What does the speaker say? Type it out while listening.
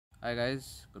Hi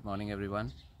guys, good morning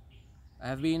everyone. I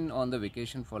have been on the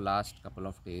vacation for last couple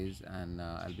of days and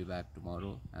I'll be back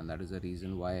tomorrow, and that is the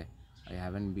reason why I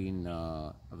haven't been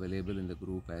available in the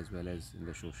group as well as in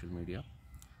the social media.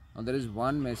 Now there is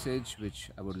one message which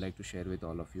I would like to share with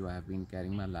all of you. I have been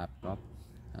carrying my laptop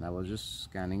and I was just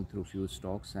scanning through few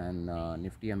stocks and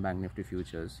Nifty and Bank Nifty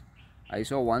futures. I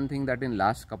saw one thing, that in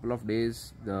last couple of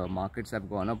days the markets have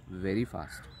gone up very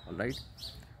fast. All right.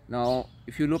 Now,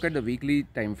 if you look at the weekly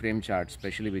time frame chart,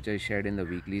 especially which I shared in the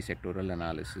weekly sectoral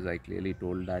analysis, I clearly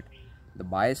told that the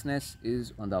biasness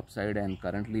is on the upside and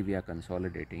currently we are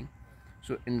consolidating.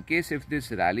 So in case if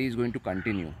this rally is going to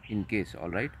continue, all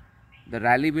right, the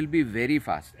rally will be very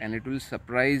fast and it will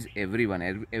surprise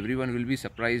everyone. Everyone will be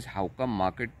surprised how come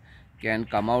market can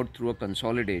come out through a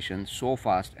consolidation so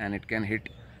fast and it can hit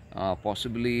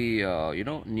possibly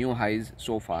new highs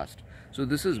so fast. So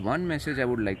this is one message I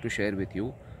would like to share with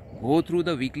you. Go through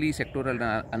the weekly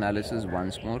sectoral analysis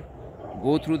once more.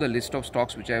 Go through the list of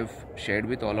stocks which I have shared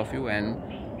with all of you, and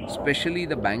especially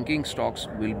the banking stocks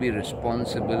will be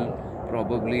responsible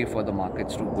probably for the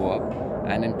markets to go up.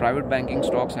 And in private banking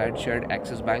stocks, I had shared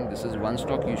Axis Bank. This is one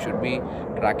stock you should be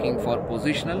tracking for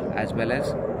positional as well as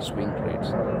swing trades.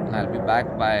 And I'll be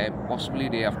back by possibly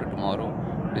day after tomorrow.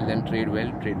 Till then, trade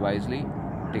well, trade wisely.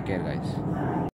 Take care, guys.